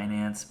the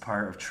finance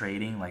part of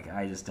trading, like,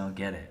 I just don't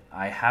get it.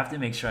 I have to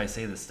make sure I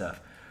say this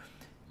stuff.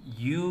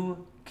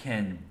 You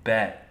can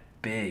bet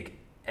big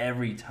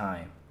every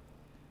time,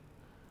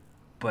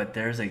 but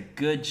there's a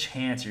good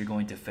chance you're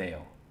going to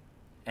fail.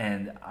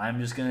 And I'm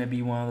just going to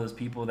be one of those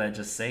people that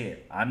just say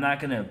it. I'm not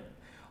going to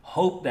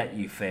hope that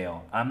you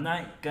fail. I'm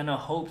not going to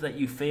hope that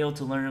you fail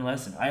to learn a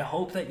lesson. I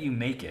hope that you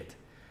make it,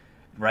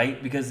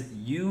 right? Because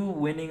you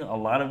winning a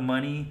lot of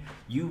money,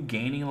 you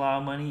gaining a lot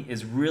of money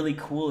is really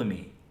cool to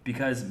me,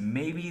 because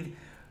maybe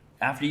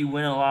after you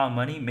win a lot of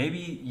money,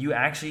 maybe you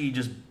actually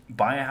just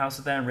buy a house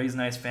with that and raise a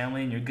nice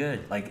family and you're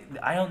good. Like,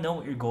 I don't know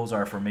what your goals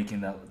are for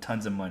making that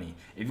tons of money.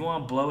 If you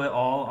want to blow it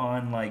all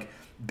on like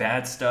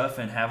bad stuff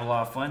and have a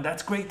lot of fun,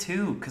 that's great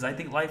too, because I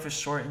think life is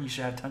short and you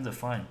should have tons of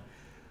fun.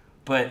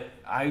 But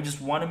I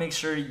just want to make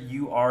sure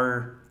you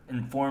are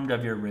informed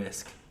of your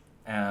risk,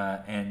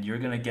 and you're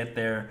going to get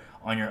there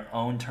on your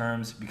own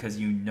terms because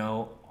you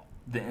know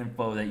the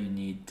info that you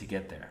need to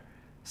get there.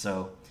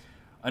 So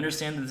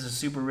understand that this is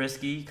super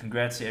risky.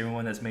 Congrats to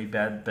everyone that's made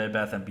Bed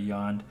Bath &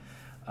 Beyond.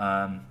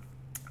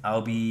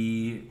 I'll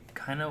be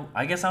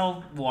I guess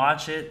I'll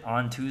watch it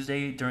on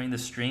Tuesday during the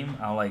stream.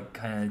 I'll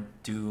kind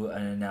of do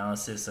an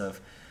analysis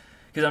of,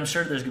 because I'm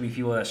sure there's gonna be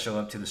people that show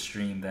up to the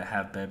stream that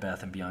have Bed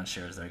Bath & Beyond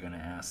shares that are gonna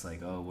ask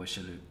like, oh, what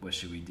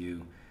should we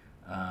do?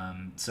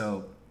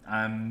 So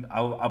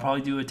I'll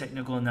probably do a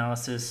technical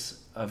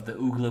analysis of the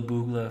Oogla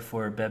Boogla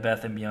for Bed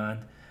Bath &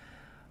 Beyond.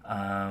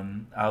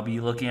 I'll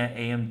be looking at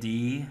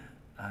AMD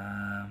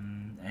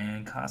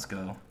and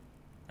Costco,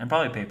 and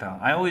probably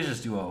PayPal. I always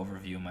just do an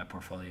overview of my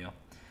portfolio.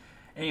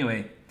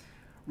 Anyway,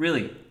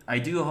 really, I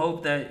do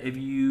hope that if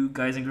you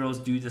guys and girls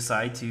do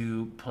decide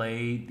to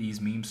play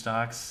these meme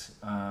stocks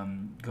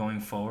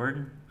going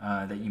forward,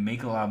 that you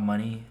make a lot of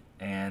money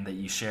and that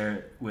you share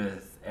it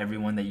with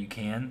everyone that you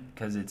can,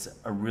 because it's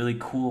a really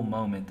cool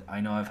moment. I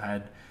know I've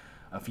had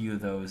a few of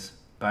those,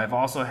 but I've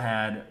also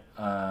had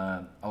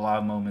a lot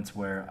of moments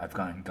where I've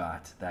gotten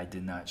got that I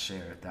did not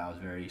share, that I was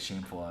very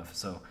shameful of.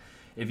 So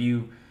if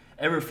you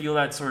ever feel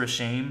that sort of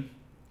shame,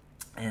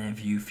 and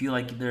if you feel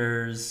like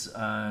there's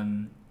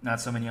not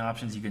so many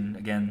options, you can,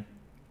 again,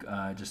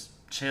 just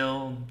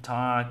chill,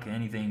 talk,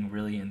 anything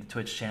really in the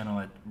Twitch channel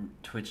at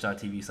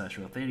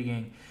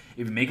twitch.tv/RealThetaGang.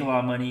 If you make a lot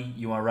of money,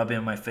 you want to rub it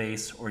in my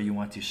face, or you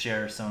want to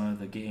share some of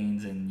the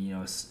gains and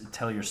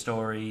tell your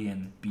story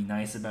and be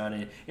nice about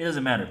it, it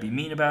doesn't matter. Be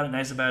mean about it,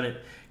 nice about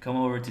it. Come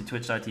over to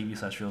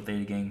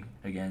twitch.tv/RealThetaGang,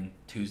 again,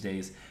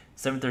 Tuesdays,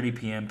 7:30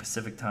 p.m.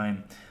 Pacific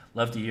time.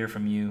 Love to hear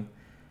from you.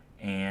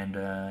 And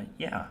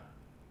yeah,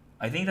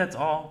 I think that's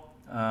all.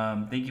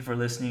 Thank you for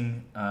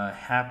listening.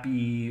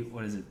 Happy,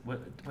 what is it?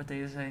 What day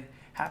is it?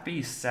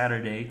 Happy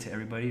Saturday to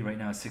everybody. Right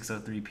now it's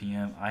 6:03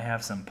 p.m. I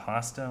have some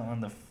pasta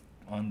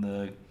on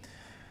the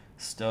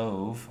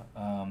stove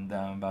that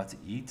I'm about to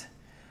eat,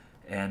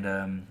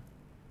 and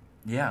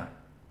yeah,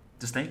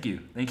 just thank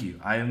you.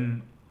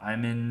 I'm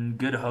in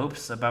good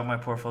hopes about my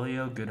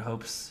portfolio. Good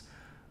hopes.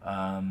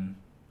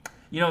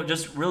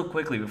 Just real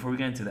quickly before we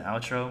get into the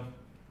outro,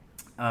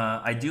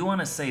 I do want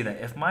to say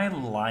that if my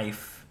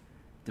life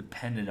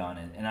depended on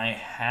it and I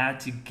had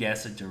to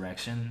guess a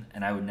direction,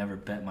 and I would never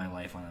bet my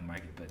life on the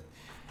market, but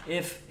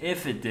if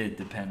it did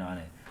depend on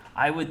it,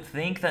 I would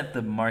think that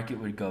the market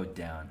would go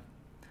down.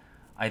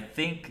 I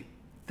think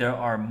there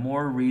are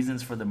more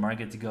reasons for the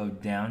market to go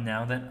down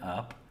now than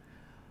up,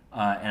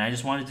 and I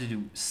just wanted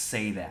to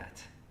say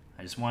that.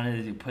 I just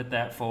wanted to put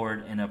that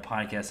forward in a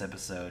podcast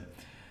episode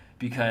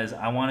because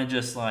I want to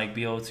just like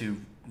be able to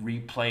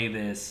replay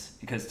this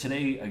because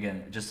today,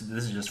 again, this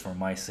is just for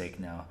my sake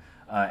now.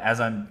 As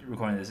I'm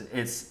recording this,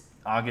 it's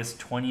August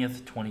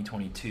 20th,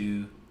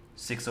 2022,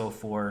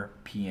 6:04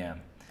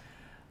 p.m.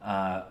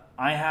 I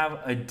have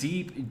a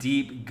deep,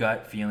 deep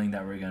gut feeling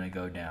that we're going to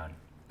go down,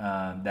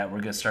 that we're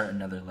going to start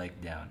another leg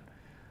down.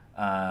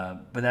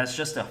 But that's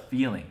just a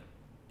feeling.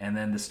 And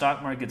then the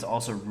stock market's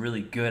also really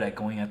good at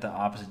going at the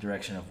opposite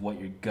direction of what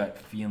your gut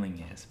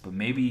feeling is. But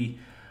maybe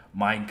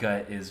my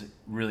gut is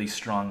really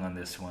strong on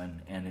this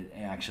one, and it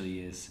actually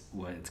is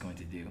what it's going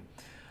to do.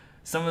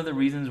 Some of the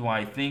reasons why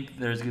I think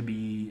there's going to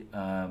be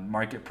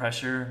market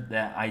pressure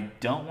that I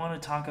don't want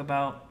to talk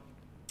about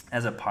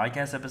as a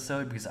podcast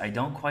episode because I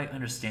don't quite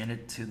understand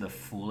it to the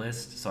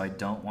fullest, so I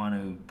don't want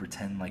to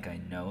pretend like I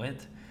know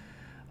it.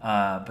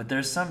 But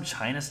there's some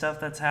China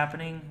stuff that's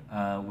happening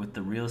with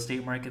the real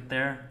estate market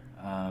there.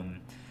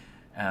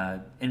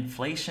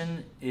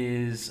 Inflation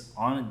is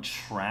on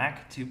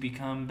track to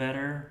become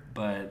better,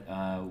 but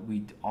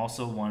we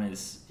also want to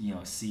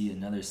see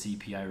another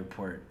CPI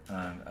report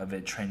of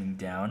it trending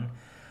down.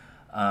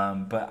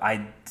 But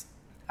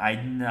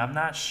I'm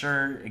not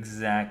sure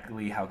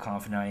exactly how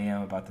confident I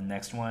am about the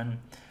next one.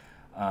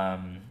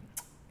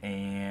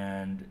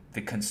 And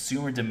the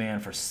consumer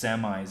demand for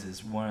semis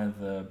is one of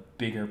the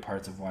bigger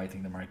parts of why I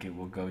think the market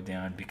will go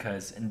down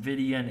because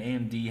NVIDIA and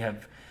AMD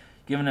have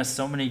given us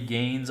so many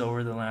gains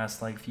over the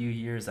last few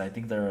years. I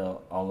think there are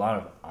a lot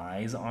of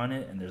eyes on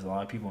it and there's a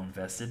lot of people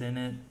invested in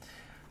it.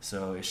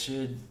 So it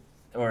should,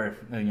 or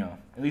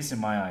at least in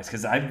my eyes,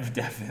 because I've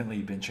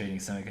definitely been trading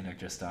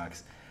semiconductor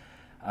stocks.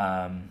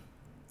 But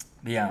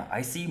yeah,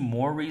 I see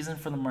more reason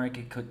for the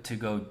market to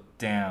go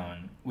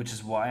down, which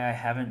is why I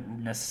haven't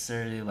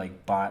necessarily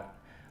bought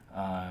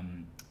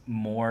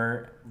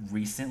more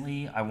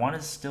recently. I want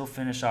to still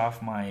finish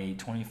off my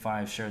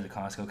 25 shares of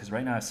Costco because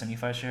right now I have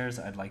 75 shares.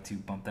 I'd like to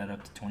bump that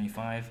up to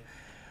 25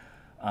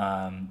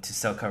 to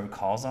sell covered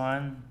calls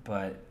on,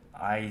 but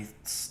I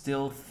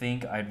still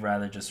think I'd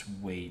rather just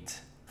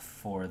wait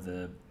for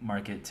the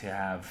market to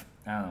have,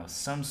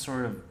 some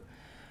sort of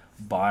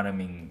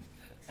bottoming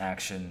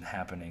action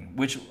happening,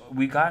 which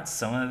we got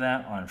some of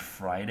that on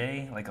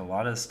Friday. A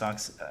lot of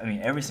stocks,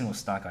 every single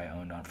stock I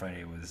owned on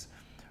Friday was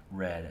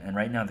red, and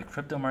right now the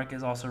crypto market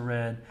is also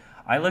red.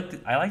 I like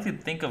to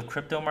think of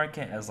crypto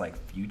market as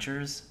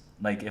futures.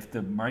 If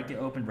the market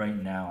opened right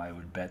now, I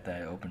would bet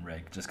that it opened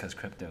red just because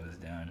crypto is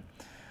down.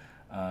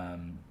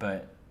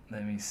 But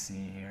let me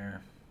see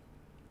here.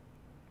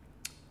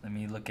 Let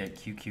me look at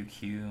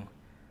QQQ.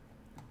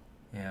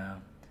 Yeah,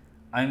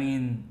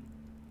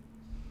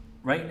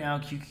 right now,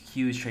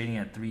 QQQ is trading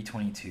at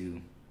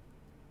 322.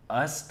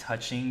 Us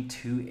touching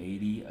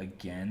 280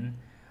 again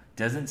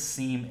doesn't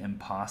seem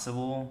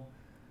impossible.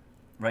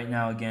 Right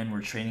now, again,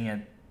 we're trading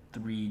at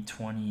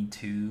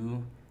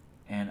 322,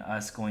 and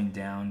us going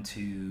down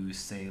to,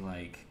 say,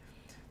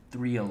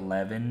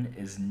 311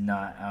 is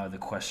not out of the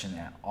question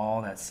at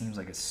all. That seems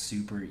like a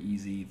super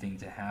easy thing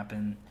to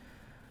happen.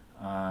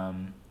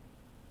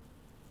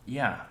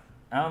 Yeah.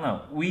 I don't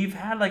know. We've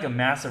had a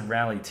massive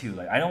rally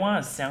too. I don't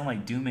want to sound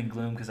like doom and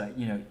gloom because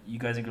you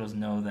guys and girls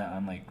know that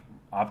I'm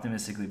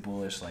optimistically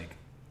bullish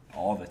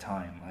all the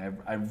time.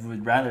 I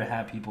would rather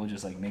have people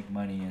just make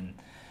money and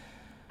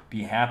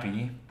be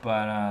happy,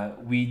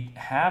 but we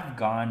have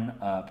gone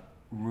up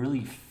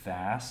really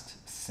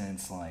fast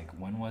since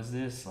when was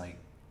this?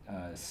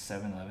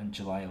 7/11,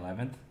 July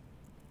 11th.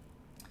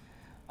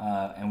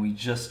 And we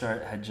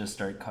had just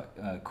started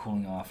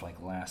cooling off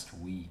last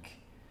week.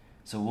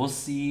 So we'll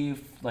see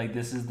if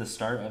this is the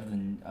start of the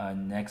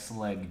next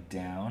leg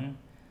down.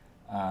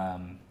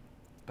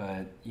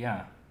 But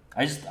yeah,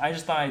 I just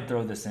thought I'd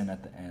throw this in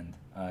at the end.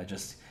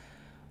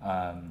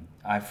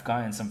 I've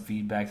gotten some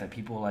feedback that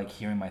people like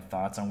hearing my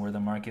thoughts on where the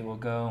market will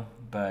go.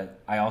 But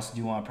I also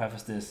do want to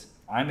preface this.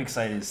 I'm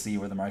excited to see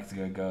where the market's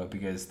going to go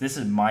because this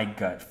is my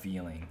gut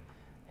feeling.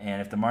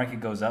 And if the market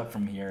goes up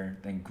from here,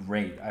 then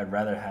great. I'd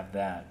rather have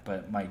that.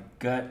 But my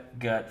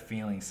gut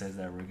feeling says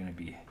that we're going to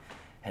be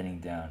heading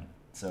down.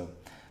 So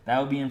that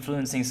will be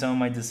influencing some of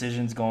my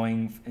decisions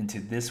going into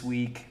this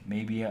week.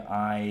 Maybe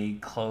I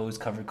close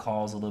covered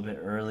calls a little bit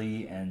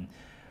early and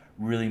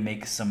really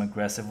make some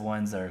aggressive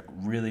ones that are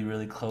really,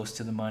 really close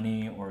to the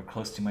money or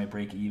close to my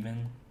break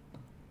even.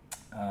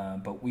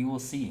 But we will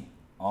see.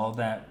 All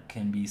that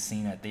can be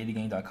seen at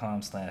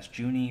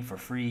thetagang.com/Junie for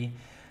free.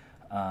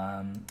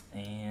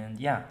 And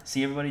yeah,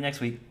 see everybody next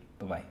week.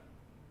 Bye-bye.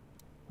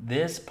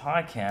 This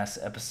podcast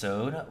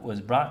episode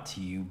was brought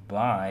to you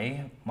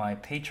by my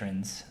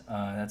patrons.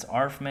 That's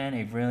Arfman,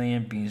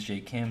 Avrilian, Beans J.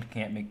 Kim,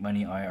 Can't Make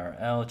Money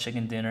IRL,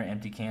 Chicken Dinner,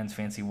 Empty Cans,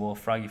 Fancy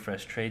Wolf, Froggy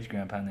Fresh Trades,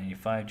 Grandpa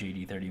 95,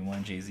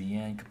 JD31,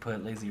 JZN,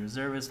 Kaput, Lazy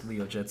Reservist,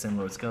 Leo Jetson,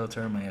 Lord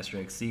Skeletor,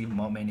 Maestro XC,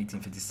 Maltman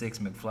 1856,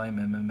 McFly,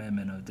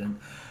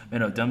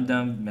 Menno Dum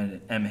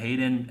Dum, M.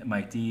 Hayden,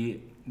 Mike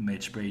D,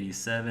 Mitch Brady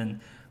 7,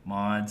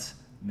 Mods,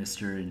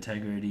 Mr.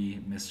 Integrity,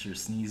 Mr.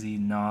 Sneezy,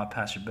 Nah,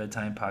 Past Your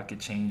Bedtime, Pocket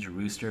Change,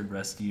 Rooster,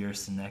 Rustier,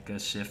 Seneca,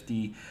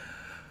 Shifty,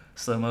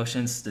 Slow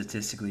motion,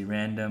 statistically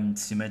random,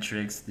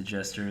 symmetrics,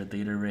 digester,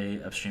 theta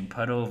ray, upstream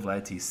puddle,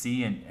 Vlad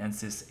TC, and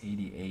Ansys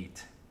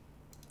 88.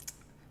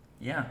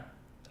 Yeah.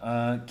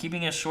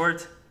 Keeping it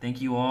short,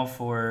 thank you all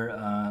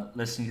for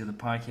listening to the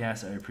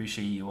podcast. I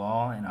appreciate you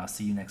all, and I'll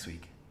see you next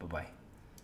week. Bye-bye.